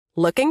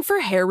Looking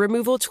for hair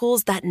removal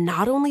tools that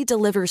not only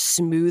deliver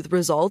smooth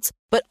results,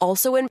 but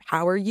also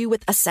empower you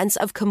with a sense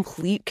of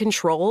complete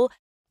control?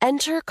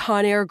 Enter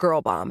Conair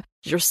Girl Bomb,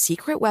 your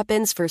secret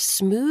weapons for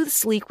smooth,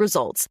 sleek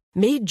results,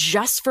 made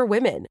just for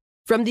women.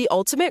 From the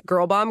ultimate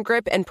Girl Bomb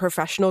grip and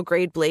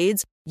professional-grade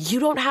blades, you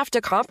don't have to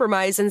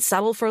compromise and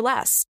settle for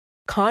less.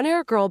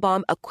 Conair Girl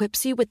Bomb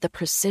equips you with the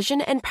precision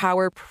and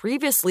power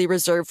previously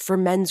reserved for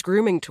men's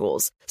grooming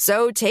tools.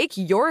 So take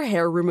your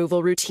hair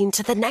removal routine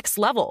to the next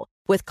level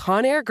with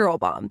Conair Girl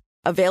Bomb.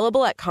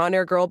 Available at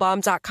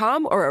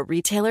ConairGirlBomb.com or a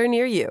retailer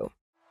near you.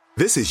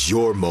 This is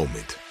your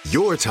moment,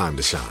 your time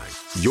to shine,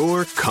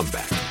 your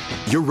comeback.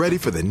 You're ready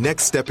for the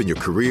next step in your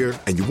career,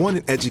 and you want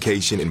an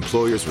education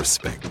employers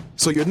respect.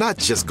 So you're not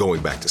just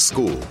going back to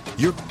school,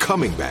 you're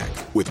coming back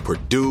with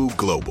Purdue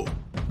Global.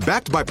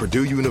 Backed by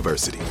Purdue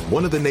University,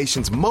 one of the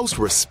nation's most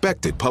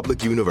respected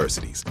public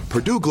universities,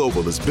 Purdue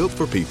Global is built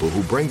for people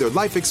who bring their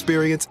life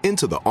experience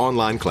into the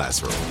online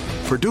classroom.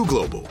 Purdue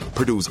Global,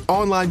 Purdue's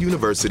online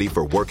university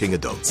for working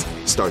adults.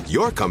 Start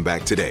your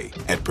comeback today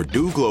at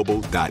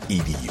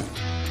purdueglobal.edu.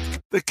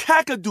 The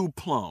Kakadu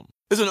plum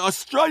is an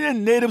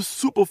Australian native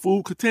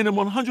superfood containing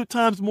 100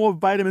 times more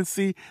vitamin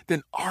C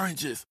than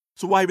oranges.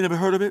 So why have you never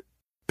heard of it?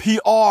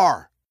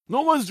 PR.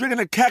 No one's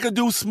drinking a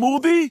Kakadu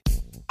smoothie?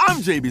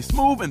 I'm JB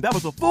Smoove, and that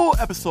was a full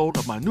episode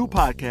of my new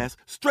podcast,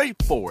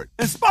 Straightforward,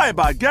 inspired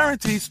by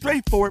guaranteed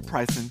straightforward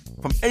pricing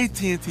from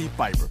AT&T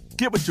Fiber.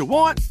 Get what you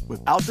want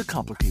without the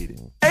complicated.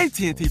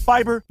 AT&T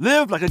Fiber,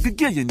 live like a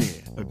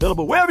gigillionaire.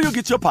 Available wherever you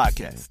get your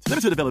podcasts.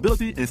 Limited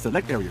availability in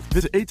select areas.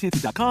 Visit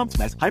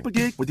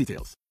AT&T.com/hypergig for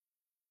details.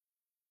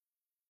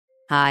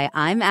 Hi,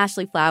 I'm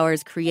Ashley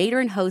Flowers, creator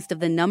and host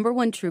of the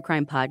 #1 true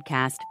crime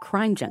podcast,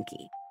 Crime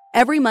Junkie.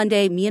 Every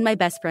Monday, me and my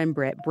best friend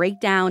Britt break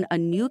down a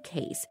new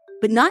case,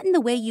 but not in the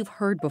way you've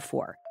heard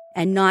before,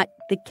 and not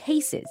the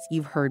cases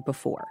you've heard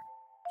before.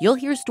 You'll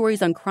hear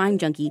stories on Crime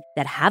Junkie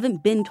that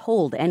haven't been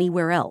told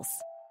anywhere else.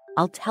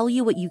 I'll tell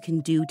you what you can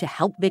do to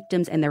help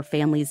victims and their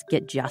families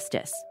get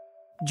justice.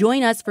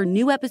 Join us for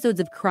new episodes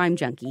of Crime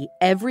Junkie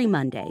every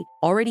Monday,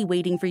 already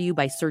waiting for you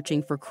by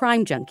searching for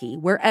Crime Junkie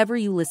wherever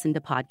you listen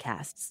to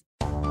podcasts.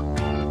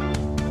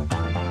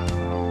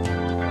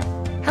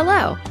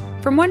 Hello.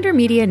 From Wonder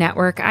Media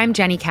Network, I'm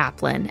Jenny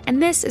Kaplan,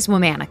 and this is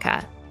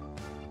Womanica.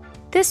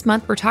 This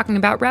month, we're talking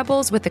about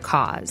rebels with a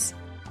cause.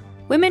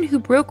 Women who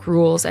broke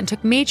rules and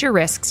took major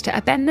risks to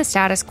upend the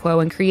status quo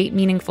and create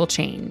meaningful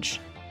change.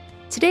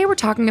 Today, we're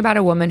talking about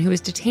a woman who was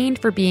detained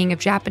for being of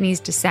Japanese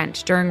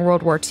descent during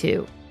World War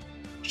II.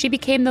 She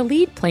became the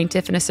lead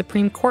plaintiff in a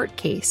Supreme Court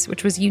case,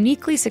 which was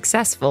uniquely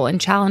successful in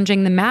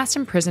challenging the mass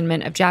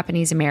imprisonment of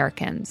Japanese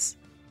Americans.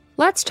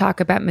 Let's talk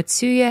about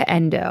Mitsuya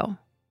Endo.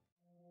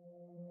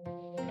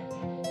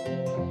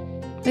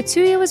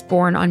 Mitsuya was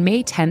born on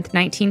May 10,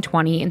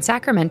 1920 in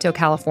Sacramento,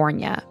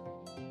 California.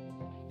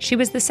 She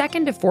was the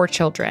second of 4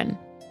 children,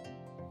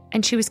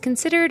 and she was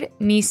considered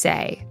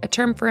Nisei, a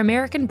term for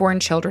American-born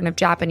children of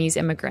Japanese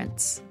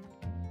immigrants.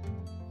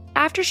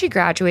 After she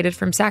graduated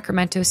from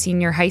Sacramento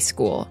Senior High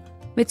School,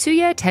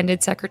 Mitsuya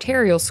attended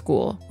secretarial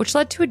school, which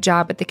led to a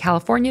job at the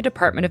California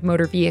Department of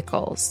Motor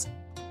Vehicles.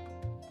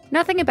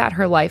 Nothing about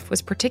her life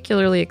was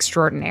particularly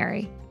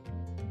extraordinary.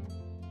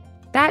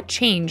 That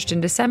changed in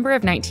December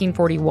of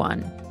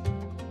 1941. Hello,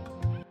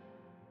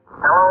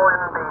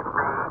 NBC.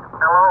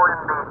 Hello,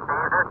 NBC.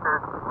 This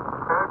is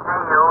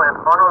KGU in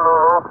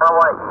Honolulu,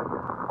 Hawaii.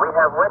 We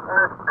have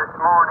witnessed this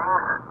morning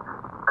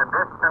the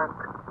distant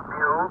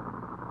view,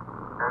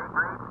 a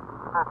brief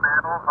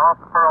battle off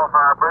Pearl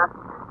Harbor,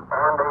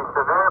 and a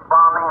severe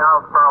bombing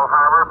of Pearl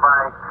Harbor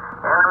by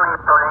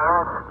enemy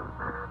planes,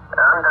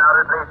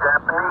 undoubtedly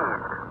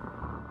Japanese.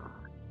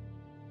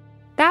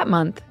 That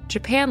month,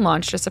 Japan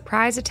launched a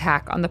surprise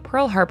attack on the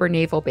Pearl Harbor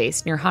Naval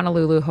Base near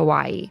Honolulu,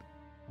 Hawaii.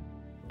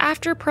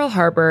 After Pearl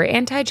Harbor,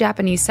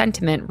 anti-Japanese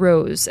sentiment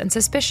rose, and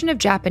suspicion of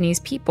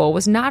Japanese people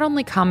was not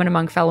only common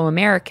among fellow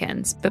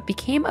Americans, but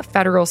became a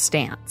federal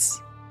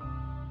stance.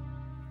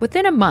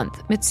 Within a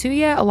month,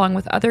 Mitsuya, along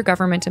with other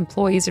government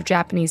employees of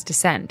Japanese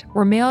descent,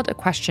 were mailed a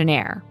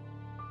questionnaire.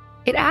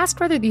 It asked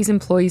whether these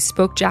employees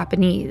spoke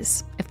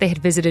Japanese, if they had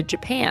visited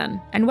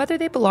Japan, and whether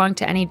they belonged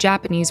to any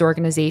Japanese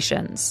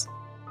organizations.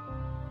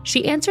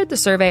 She answered the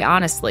survey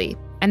honestly,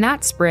 and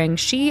that spring,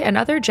 she and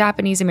other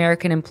Japanese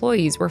American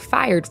employees were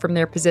fired from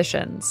their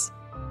positions.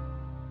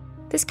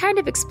 This kind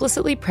of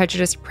explicitly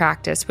prejudiced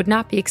practice would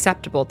not be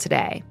acceptable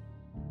today.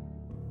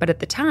 But at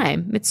the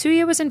time,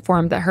 Mitsuya was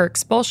informed that her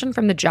expulsion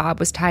from the job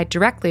was tied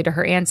directly to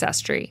her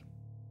ancestry.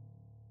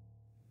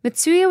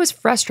 Mitsuya was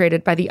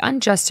frustrated by the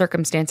unjust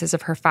circumstances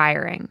of her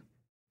firing,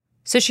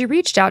 so she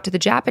reached out to the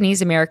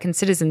Japanese American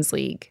Citizens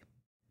League.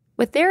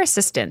 With their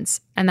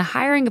assistance and the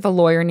hiring of a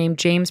lawyer named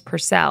James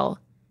Purcell,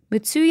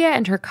 Mitsuya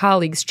and her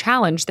colleagues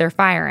challenged their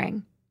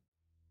firing.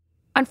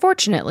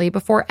 Unfortunately,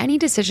 before any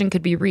decision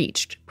could be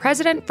reached,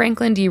 President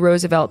Franklin D.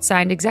 Roosevelt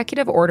signed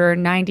Executive Order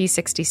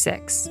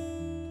 9066,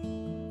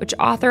 which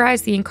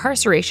authorized the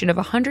incarceration of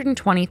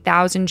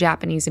 120,000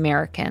 Japanese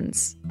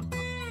Americans.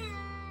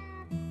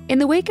 In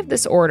the wake of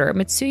this order,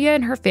 Mitsuya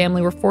and her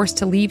family were forced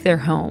to leave their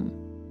home.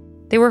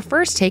 They were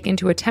first taken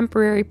to a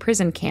temporary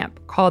prison camp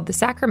called the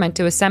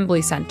Sacramento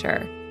Assembly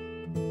Center,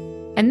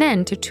 and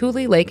then to Tule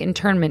Lake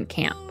Internment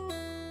Camp.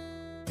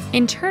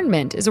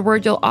 Internment is a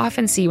word you'll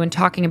often see when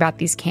talking about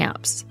these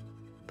camps.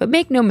 But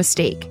make no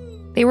mistake,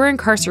 they were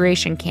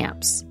incarceration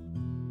camps.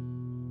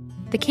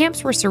 The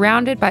camps were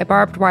surrounded by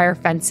barbed wire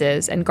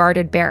fences and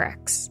guarded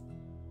barracks.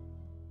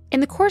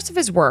 In the course of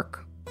his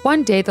work,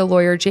 one day the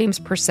lawyer James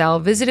Purcell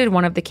visited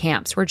one of the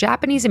camps where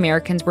Japanese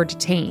Americans were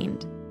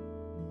detained.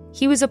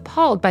 He was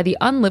appalled by the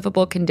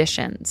unlivable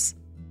conditions.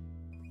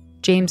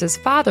 James's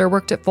father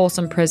worked at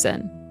Folsom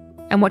Prison,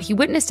 and what he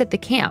witnessed at the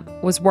camp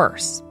was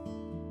worse.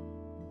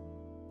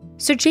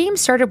 So James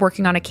started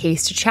working on a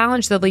case to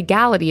challenge the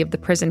legality of the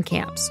prison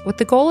camps with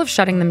the goal of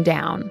shutting them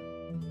down.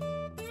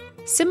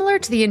 Similar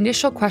to the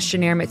initial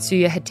questionnaire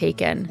Mitsuya had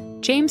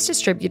taken, James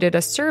distributed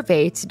a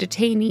survey to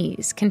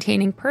detainees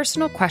containing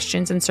personal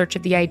questions in search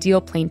of the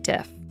ideal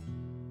plaintiff.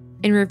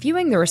 In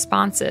reviewing the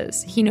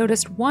responses, he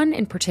noticed one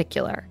in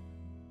particular.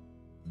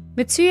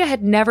 Mitsuya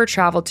had never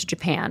traveled to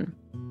Japan.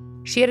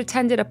 She had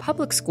attended a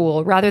public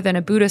school rather than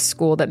a Buddhist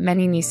school that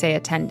many Nisei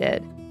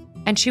attended,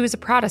 and she was a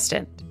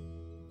Protestant.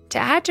 To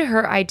add to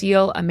her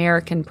ideal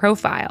American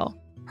profile,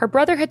 her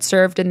brother had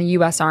served in the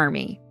U.S.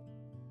 Army.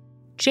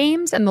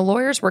 James and the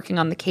lawyers working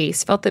on the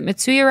case felt that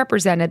Mitsuya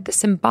represented the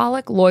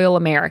symbolic loyal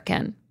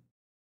American.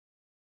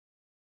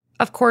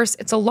 Of course,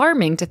 it's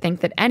alarming to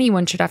think that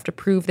anyone should have to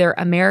prove they're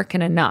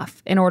American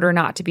enough in order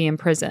not to be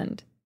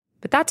imprisoned.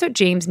 But that's what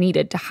James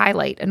needed to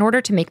highlight in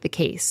order to make the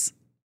case.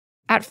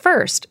 At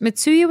first,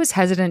 Mitsuya was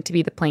hesitant to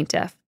be the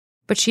plaintiff,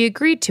 but she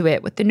agreed to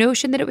it with the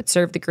notion that it would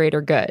serve the greater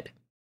good.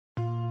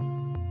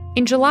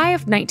 In July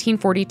of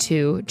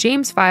 1942,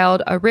 James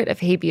filed a writ of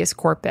habeas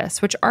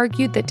corpus, which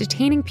argued that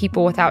detaining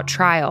people without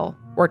trial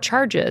or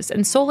charges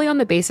and solely on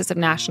the basis of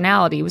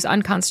nationality was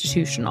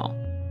unconstitutional.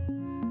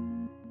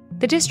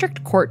 The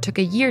district court took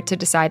a year to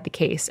decide the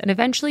case and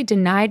eventually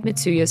denied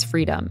Mitsuya's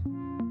freedom.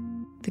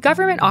 The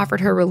government offered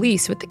her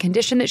release with the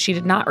condition that she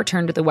did not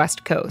return to the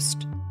West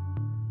Coast.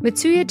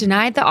 Mitsuya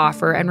denied the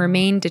offer and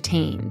remained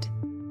detained.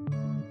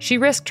 She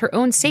risked her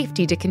own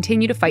safety to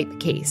continue to fight the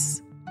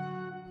case.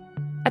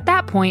 At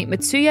that point,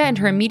 Mitsuya and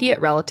her immediate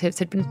relatives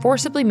had been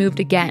forcibly moved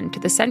again to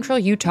the Central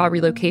Utah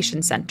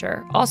Relocation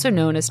Center, also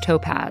known as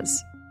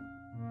Topaz.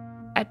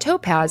 At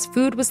Topaz,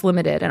 food was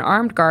limited and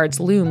armed guards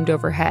loomed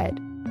overhead.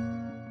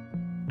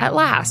 At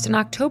last, in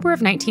October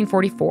of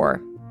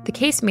 1944, the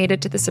case made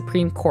it to the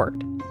Supreme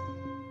Court.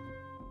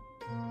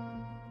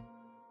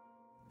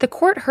 The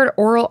court heard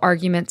oral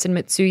arguments in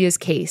Mitsuya's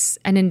case,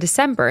 and in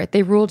December,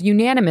 they ruled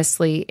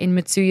unanimously in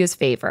Mitsuya's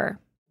favor.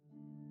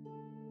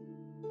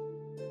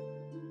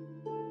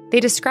 They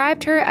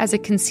described her as a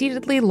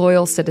conceitedly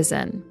loyal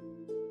citizen.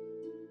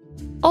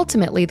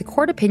 Ultimately, the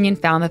court opinion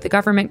found that the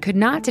government could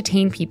not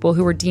detain people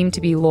who were deemed to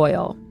be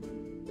loyal.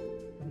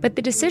 But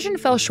the decision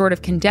fell short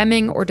of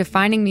condemning or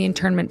defining the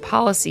internment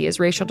policy as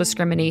racial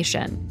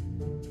discrimination.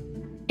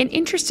 In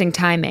interesting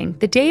timing,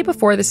 the day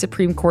before the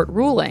Supreme Court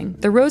ruling,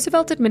 the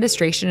Roosevelt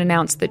administration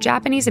announced that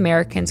Japanese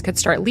Americans could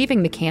start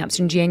leaving the camps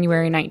in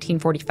January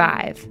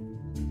 1945.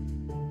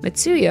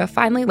 Mitsuya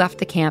finally left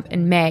the camp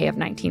in May of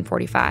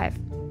 1945.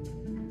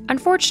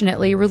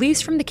 Unfortunately,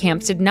 release from the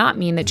camps did not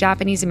mean that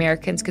Japanese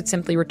Americans could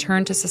simply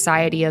return to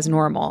society as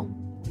normal.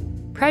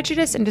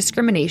 Prejudice and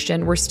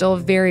discrimination were still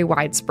very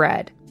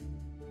widespread.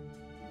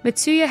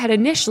 Mitsuya had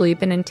initially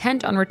been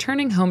intent on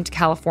returning home to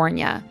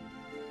California,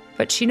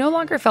 but she no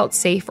longer felt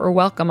safe or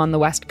welcome on the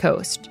West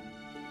Coast.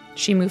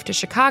 She moved to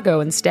Chicago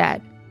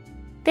instead.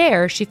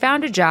 There, she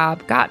found a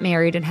job, got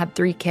married, and had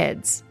 3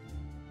 kids.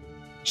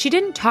 She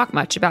didn't talk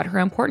much about her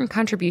important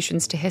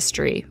contributions to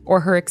history or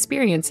her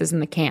experiences in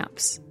the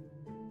camps.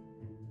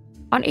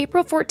 On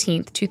April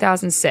 14,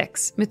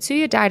 2006,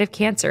 Mitsuya died of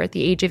cancer at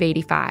the age of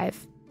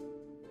 85.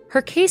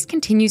 Her case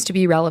continues to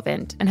be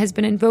relevant and has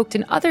been invoked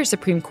in other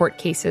Supreme Court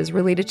cases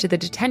related to the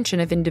detention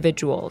of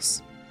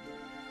individuals.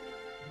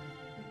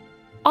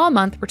 All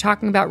month, we're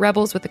talking about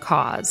rebels with a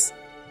cause.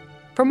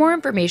 For more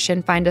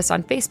information, find us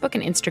on Facebook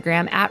and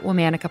Instagram at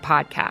Womanica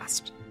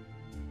Podcast.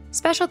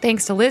 Special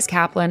thanks to Liz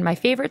Kaplan, my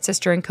favorite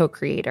sister and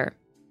co-creator.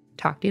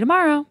 Talk to you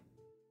tomorrow.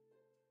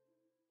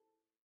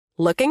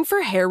 Looking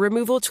for hair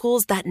removal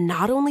tools that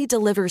not only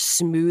deliver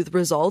smooth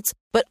results,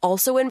 but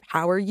also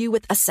empower you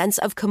with a sense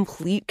of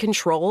complete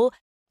control?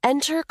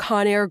 Enter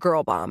Conair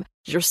Girl Bomb,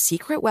 your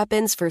secret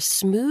weapons for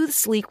smooth,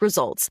 sleek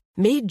results,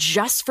 made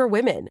just for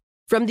women.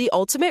 From the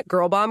ultimate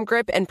Girl Bomb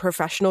grip and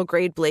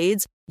professional-grade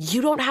blades,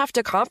 you don't have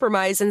to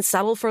compromise and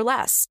settle for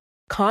less.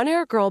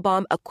 Conair Girl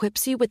Bomb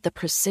equips you with the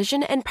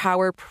precision and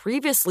power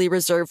previously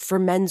reserved for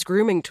men's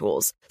grooming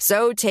tools.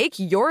 So take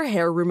your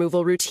hair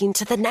removal routine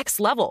to the next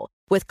level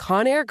with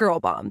Conair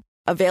Girl Bomb.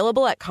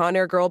 Available at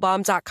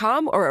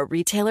ConairGirlBomb.com or a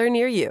retailer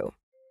near you.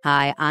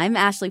 Hi, I'm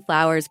Ashley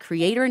Flowers,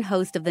 creator and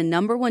host of the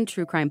 #1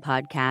 true crime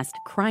podcast,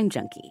 Crime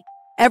Junkie.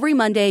 Every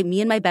Monday,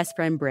 me and my best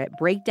friend Britt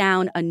break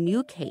down a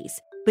new case,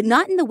 but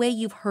not in the way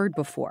you've heard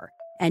before,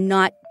 and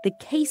not the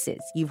cases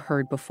you've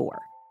heard before.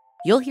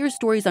 You'll hear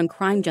stories on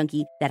Crime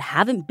Junkie that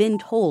haven't been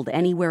told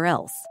anywhere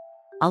else.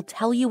 I'll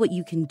tell you what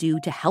you can do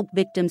to help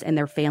victims and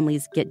their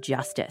families get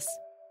justice.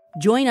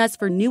 Join us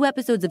for new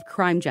episodes of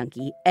Crime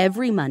Junkie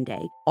every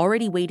Monday,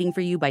 already waiting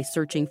for you by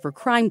searching for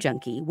Crime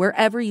Junkie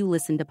wherever you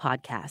listen to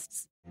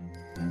podcasts.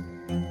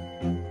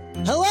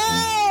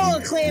 Hello,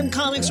 acclaimed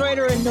comics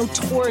writer and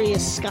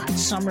notorious Scott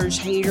Summers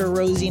hater,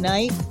 Rosie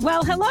Knight.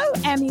 Well, hello,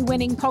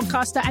 Emmy-winning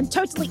podcaster and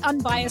totally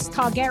unbiased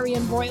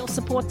Targaryen royal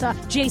supporter,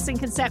 Jason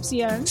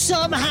Concepcion.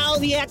 Somehow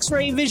the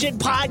X-Ray Vision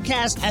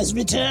podcast has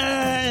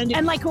returned.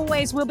 And like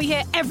always, we'll be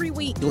here every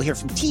week. You'll hear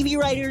from TV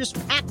writers,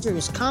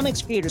 actors,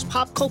 comics creators,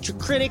 pop culture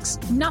critics.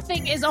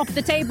 Nothing is off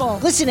the table.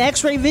 Listen to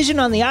X-Ray Vision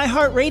on the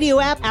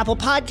iHeartRadio app, Apple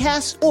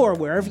Podcasts, or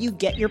wherever you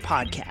get your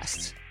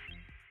podcasts.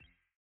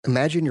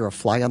 Imagine you're a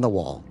fly on the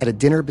wall at a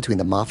dinner between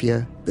the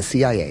Mafia, the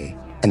CIA,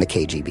 and the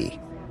KGB.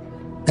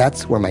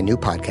 That's where my new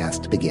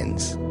podcast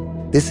begins.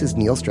 This is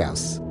Neil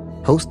Strauss,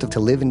 host of To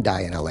Live and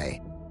Die in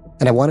LA,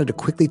 and I wanted to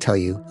quickly tell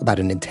you about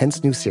an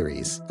intense new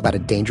series about a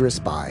dangerous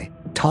spy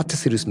taught to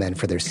seduce men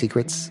for their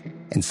secrets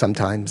and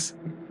sometimes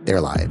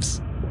their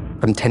lives.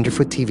 From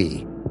Tenderfoot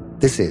TV,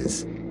 this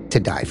is To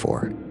Die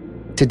For.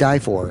 To Die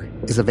For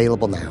is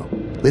available now.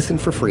 Listen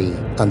for free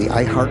on the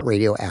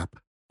iHeartRadio app,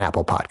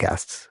 Apple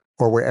Podcasts,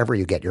 or wherever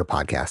you get your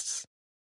podcasts.